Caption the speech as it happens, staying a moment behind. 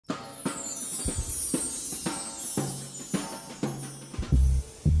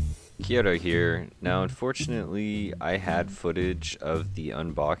Kyoto here. Now, unfortunately, I had footage of the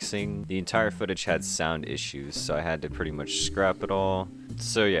unboxing. The entire footage had sound issues, so I had to pretty much scrap it all.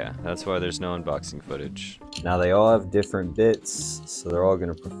 So yeah, that's why there's no unboxing footage. Now they all have different bits, so they're all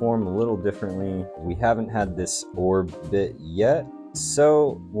going to perform a little differently. We haven't had this orb bit yet,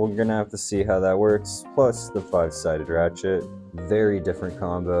 so we're going to have to see how that works, plus the 5-sided ratchet. Very different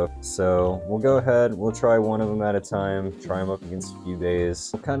combo. So we'll go ahead, we'll try one of them at a time, try them up against a few bays.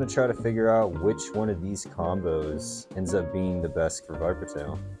 We'll kind of try to figure out which one of these combos ends up being the best for Viper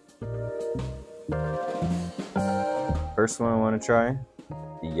Tail. First one I want to try,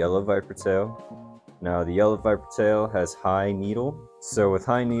 the yellow Viper Tail. Now the yellow Viper Tail has high needle. So with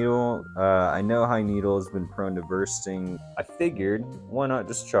high needle, I know high needle has been prone to bursting. I figured, why not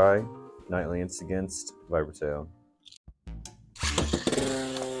just try Night Lance against Viper Tail.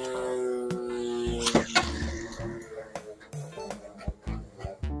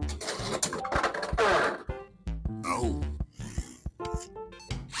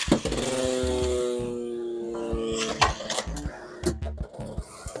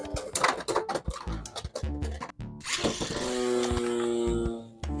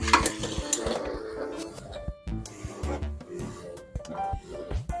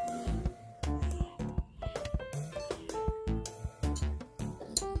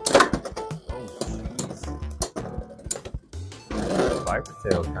 Viper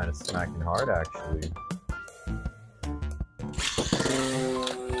Tail kind of smacking hard, actually.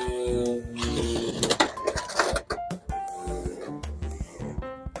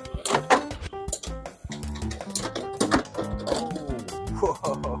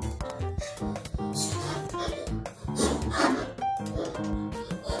 Whoa!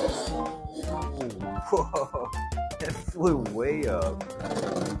 Whoa! It flew way up.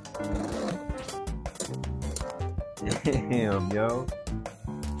 Damn, yo.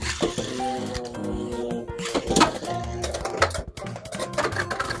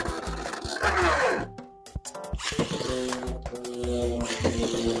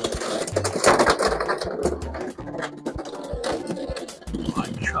 Oh my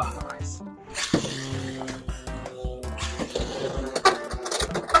gosh.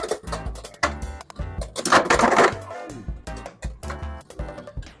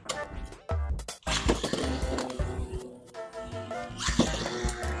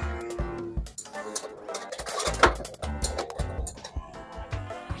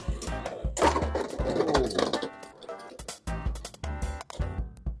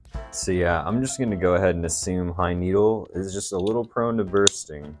 So yeah, I'm just gonna go ahead and assume high needle is just a little prone to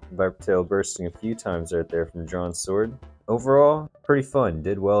bursting. Viper Tail bursting a few times right there from drawn sword. Overall, pretty fun.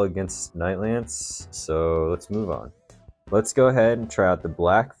 Did well against Night Lance, so let's move on. Let's go ahead and try out the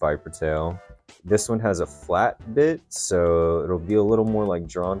black Viper Tail. This one has a flat bit, so it'll be a little more like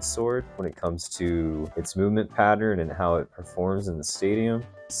drawn sword when it comes to its movement pattern and how it performs in the stadium.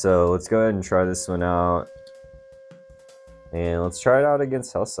 So let's go ahead and try this one out. And let's try it out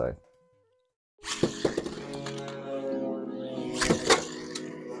against Hellscythe.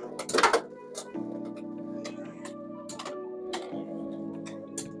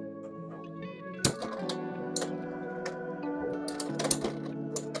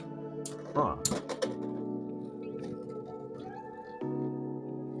 Huh.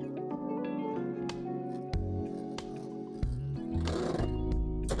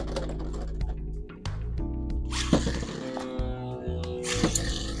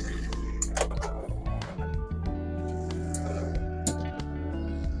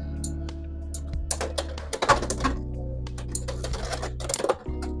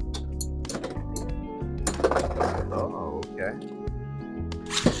 Oh, okay.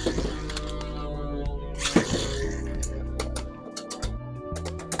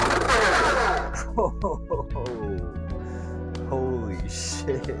 Oh, holy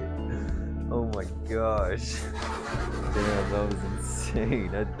shit. Oh my gosh. Damn, that was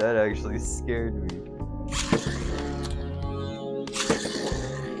insane. That actually scared me.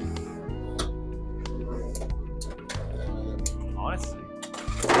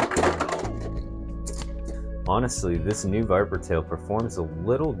 Honestly, this new Viper Tail performs a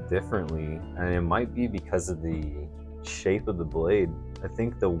little differently, and it might be because of the shape of the blade. I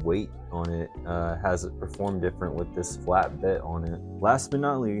think the weight on it has it perform different with this flat bit on it. Last but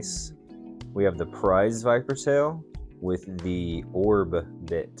not least, we have the prize Viper Tail with the orb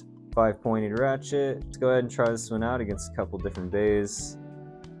bit. 5-pointed ratchet. Let's go ahead and try this one out against a couple different bays.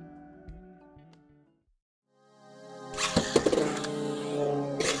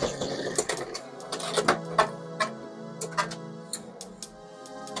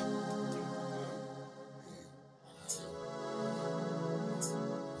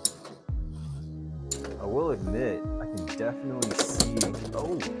 admit, I can definitely see.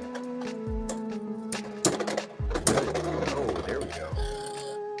 Oh, oh, there we go.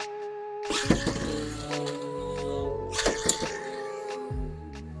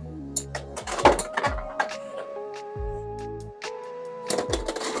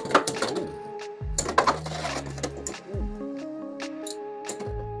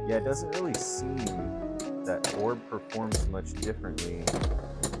 Yeah, it doesn't really seem that orb performs much differently.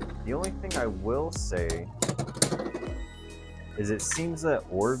 The only thing I will say is it seems that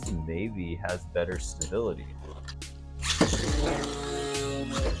orb maybe has better stability.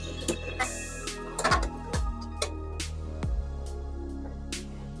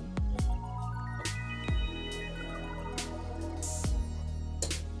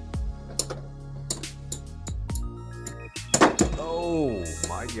 Oh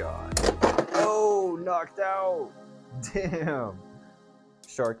my god. Oh, knocked out. Damn.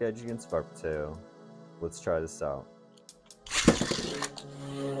 Shark Edge against Viper Tail. Let's try this out.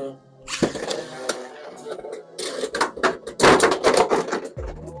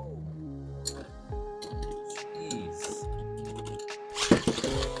 Jeez.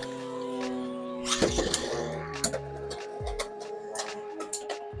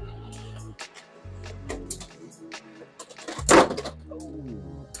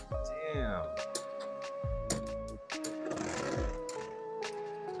 Damn.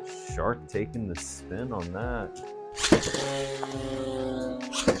 Shark taking the spin on that.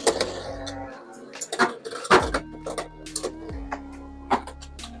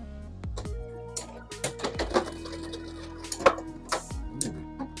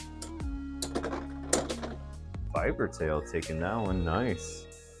 Viper Tail taking that one, nice.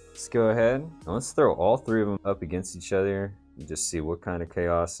 Let's go ahead and let's throw all three of them up against each other and just see what kind of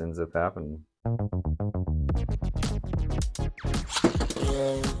chaos ends up happening.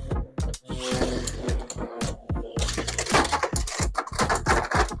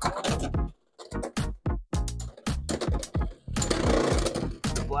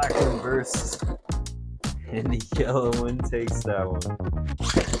 The black one bursts and the yellow one takes that one.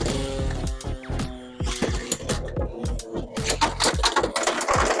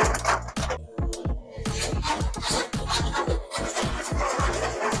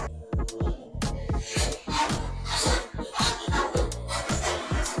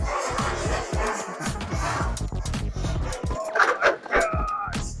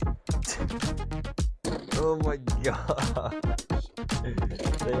 Oh my god.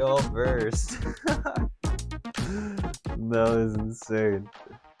 They all burst. That was insane.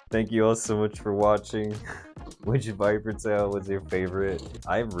 Thank you all so much for watching. Which Viper Tail was your favorite?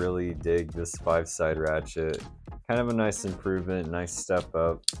 I really dig this 5-side ratchet. Kind of a nice improvement, nice step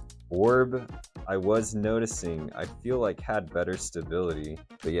up. Orb, I was noticing, I feel like had better stability.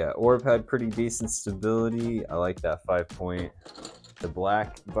 But yeah, Orb had pretty decent stability. I like that 5-point. The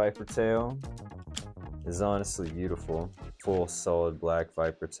black Viper Tail is honestly beautiful. Full solid black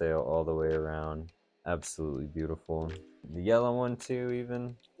Viper Tail all the way around. Absolutely beautiful. The yellow one too,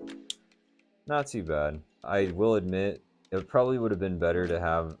 even. Not too bad. I will admit, it probably would have been better to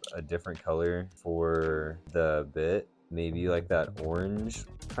have a different color for the bit. Maybe like that orange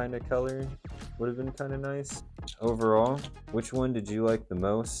kind of color would have been kind of nice. Overall, which one did you like the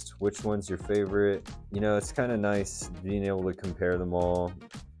most? Which one's your favorite? You know, it's kind of nice being able to compare them all.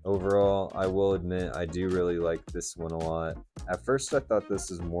 Overall, I will admit I do really like this one a lot. At first I thought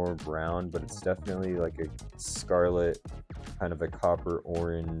this was more brown, but it's definitely like a scarlet, kind of a copper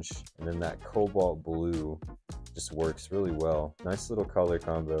orange, and then that cobalt blue just works really well. Nice little color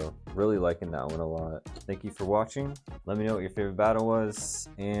combo. Really liking that one a lot. Thank you for watching. Let me know what your favorite battle was,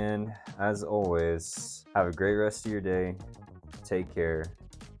 and as always, have a great rest of your day. Take care,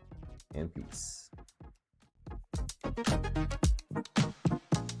 and peace.